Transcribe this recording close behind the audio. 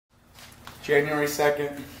January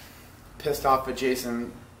 2nd, pissed off at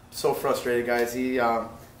Jason. So frustrated, guys. He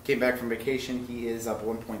came back from vacation. He is up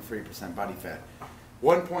 1.3% body fat.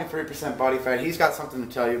 1.3% body fat. He's got something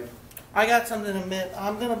to tell you. I got something to admit.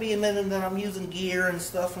 I'm going to be admitting that I'm using gear and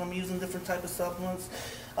stuff, and I'm using different type of supplements.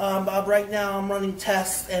 But right now I'm running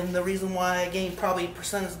tests, and the reason why I gained probably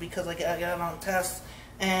 8% is because I got on tests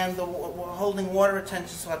and holding water retention,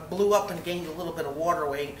 so I blew up and gained a little bit of water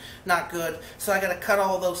weight. Not good. So I got to cut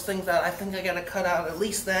all those things out. I think I got to cut out at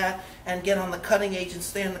least that and get on the cutting agents,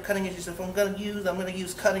 stay on the cutting agents. If I'm going to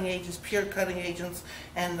use cutting agents, pure cutting agents,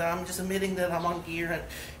 and I'm just admitting that I'm on gear. And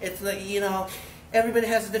it's like, you know, everybody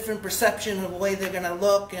has a different perception of the way they're going to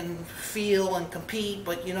look and feel and compete,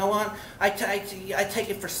 but you know what? I take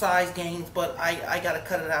it for size gains, but I got to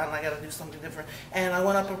cut it out and I got to do something different. And I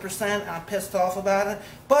went up 1%, and I'm pissed off about it,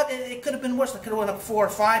 but it could have been worse. I could have went up 4 or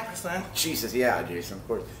 5%. Jesus, yeah, Jason, of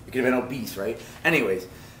course. You could have been obese, right? Anyways,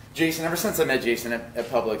 Jason, ever since I met Jason at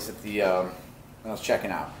Publix at the, when I was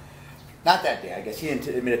checking out, not that day, I guess, he didn't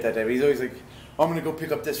admit it that day, but he's always like, I'm going to go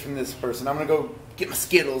pick up this from this person. I'm going to go get my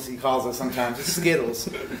Skittles, he calls us sometimes. It's Skittles.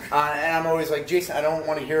 And I'm always like, Jason, I don't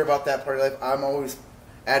want to hear about that part of life. I'm always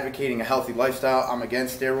advocating a healthy lifestyle. I'm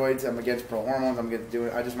against steroids. I'm against pro hormones. I'm going to do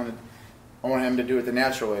it. I want him to do it the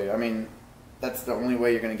natural way. I mean, that's the only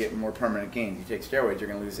way you're going to get more permanent gains. You take steroids, you're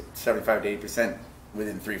going to lose 75 to 80%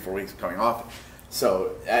 within 3-4 weeks of coming off it.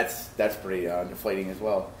 So that's pretty deflating as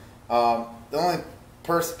well. The only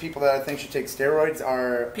people that I think should take steroids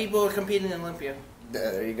are people who are competing in Olympia.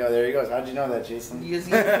 There you go. There you go. How'd you know that, Jason? You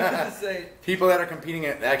say. People that are competing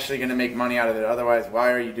are actually going to make money out of it. Otherwise,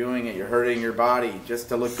 why are you doing it? You're hurting your body just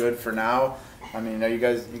to look good for now. I mean, you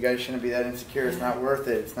guys shouldn't be that insecure. It's not worth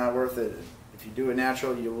it. It's not worth it. If you do it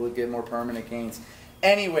natural, you will get more permanent gains.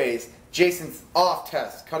 Anyways, Jason's off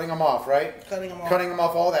test, cutting them off, right? Cutting them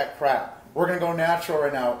off all that crap. We're going to go natural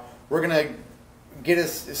right now. We're going to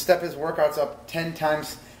step his workouts up 10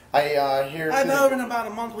 times. I heard in about a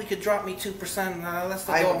month we could drop me 2%. That's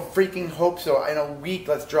the goal. I freaking hope so. In a week,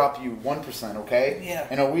 let's drop you 1%, okay?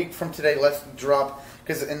 Yeah. In a week from today, let's drop,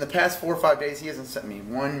 because in the past 4 or 5 days, he hasn't sent me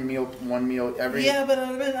one meal every. Yeah, but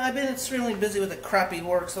I've been extremely busy with the crappy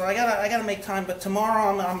work, so I gotta make time. But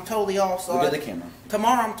tomorrow I'm totally off. So look at the camera.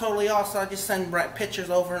 Tomorrow I'm totally off, so I just send pictures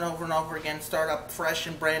over and over and over again. Start up fresh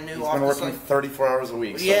and brand new. He's been working 34 hours a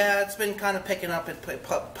week. So. Yeah, it's been kind of picking up at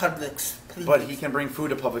Publix. But he can bring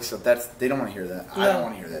food to Publix, so they don't want to hear that. No, I don't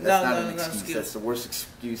want to hear that. That's not an excuse. excuse. That's the worst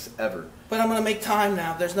excuse ever. But I'm gonna make time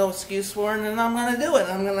now. There's no excuse for it, and I'm gonna do it.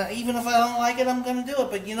 Even if I don't like it, I'm gonna do it.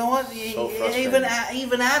 But you know what? So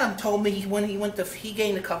even Adam told me when he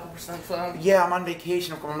gained a couple percent. So yeah, I'm on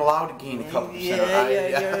vacation. I'm allowed to gain a couple percent.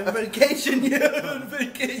 Yeah, on vacation. Yeah, on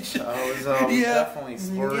vacation. I was definitely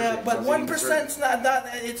splurging. Yeah, but 1%'s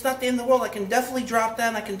it's not the end of the world. I can definitely drop that,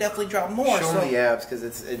 and I can definitely drop more. Show me the abs, because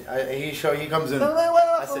he comes in.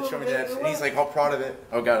 I said, show me the abs, and he's like, all proud of it.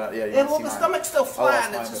 Oh god, yeah. And well, the stomach's still flat,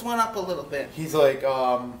 and it just went up a little bit. He's like,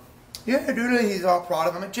 yeah, dude, he's all proud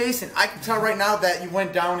of him. I'm like, Jason, I can tell right now that you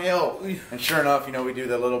went downhill. And sure enough, we do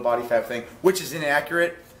the little body fat thing, which is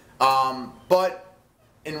inaccurate. But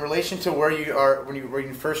in relation to where you are when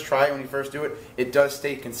you first try it, when you first do it, it does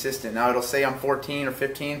stay consistent. Now it'll say I'm 14 or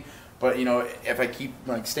 15. But if I keep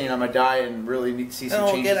staying on my diet and really see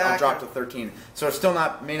some changes, I'll drop to 13. So it still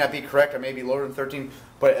may not be correct. I may be lower than 13,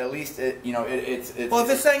 but at least it's. Well, if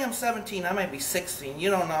it's saying I'm 17, I might be 16. You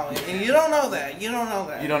don't know. You don't know that. You don't know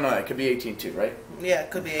that. You don't know that. It could be 18 too, right? Yeah, it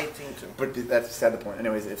could be 18 too. But that's beside the point.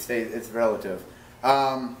 Anyways, it's relative.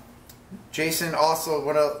 Jason also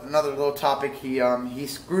another little topic. He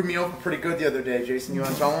screwed me over pretty good the other day. Jason, you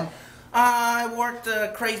want to tell him? I worked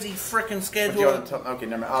a crazy frickin' schedule. Okay,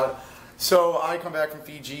 never mind. So I come back from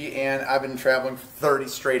Fiji, and I've been traveling for 30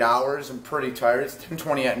 straight hours. I'm pretty tired. It's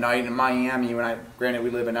 10:20 at night in Miami. Granted,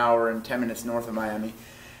 we live an hour and 10 minutes north of Miami.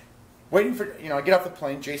 Waiting for I get off the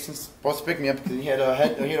plane. Jason's supposed to pick me up because he had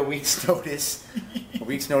a week's notice.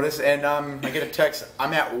 And I get a text.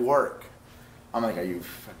 I'm at work. I'm like, are you?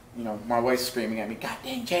 My wife's screaming at me. God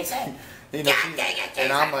dang, Jason! God dang it, Jason!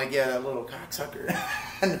 And I'm like, yeah, that little cocksucker.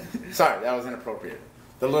 Sorry, that was inappropriate.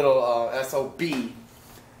 The little SOB.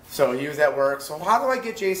 So he was at work. So how do I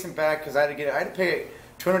get Jason back? Because I had to pay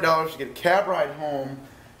 $200 to get a cab ride home.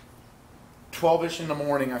 12ish in the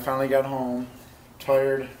morning. I finally got home,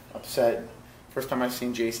 tired, upset. First time I've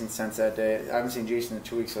seen Jason since that day. I haven't seen Jason in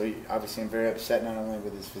 2 weeks, so obviously I'm very upset, not only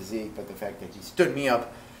with his physique, but the fact that he stood me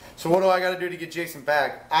up. So what do I got to do to get Jason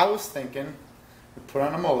back? I was thinking we put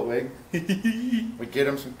on a mullet wig. We get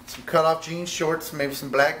him some cut-off jeans, shorts, maybe some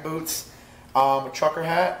black boots, a trucker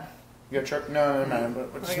hat. You got a trucker? No,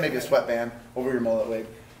 but just maybe a sweatband over your mullet wig.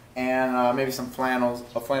 and maybe some flannels,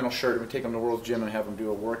 a flannel shirt, and we take him to World's Gym and have him do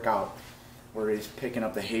a workout where he's picking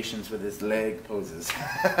up the Haitians with his leg poses.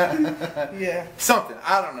 Yeah. Something.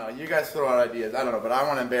 I don't know. You guys throw out ideas. I don't know, but I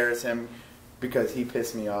want to embarrass him because he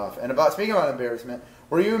pissed me off. And speaking about embarrassment,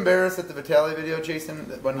 were you embarrassed at the Vitale video, Jason,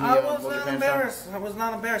 when he I was pulled your not pants embarrassed. I was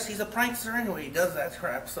not embarrassed. He's a prankster anyway. He does that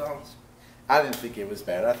crap, so. I didn't think it was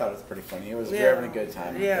bad. I thought it was pretty funny. It was we're having a good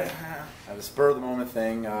time. Yeah. It was a spur of the moment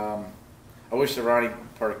thing. I wish the Ronnie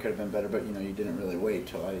part could have been better, but you know, you didn't really wait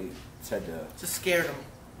till I said to. Just scared him.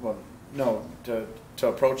 Well, no, to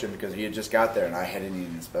approach him because he had just got there and I hadn't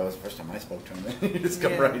even. That was the first time I spoke to him. He just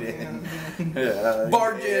come right in. Yeah.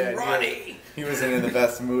 Barge in, Ronnie. He wasn't in the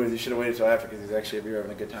best mood. You should have waited till after because he was actually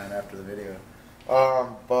having a good time after the video.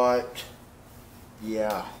 But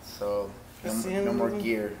yeah, so no more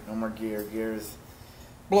gear. No more gear. Gear is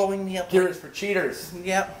blowing me up. Gear is for cheaters.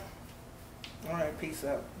 Yep. All right, peace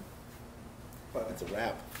out. But that's a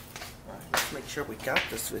wrap. All right, let's make sure we got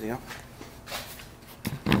this video.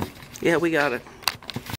 Yeah, we got it.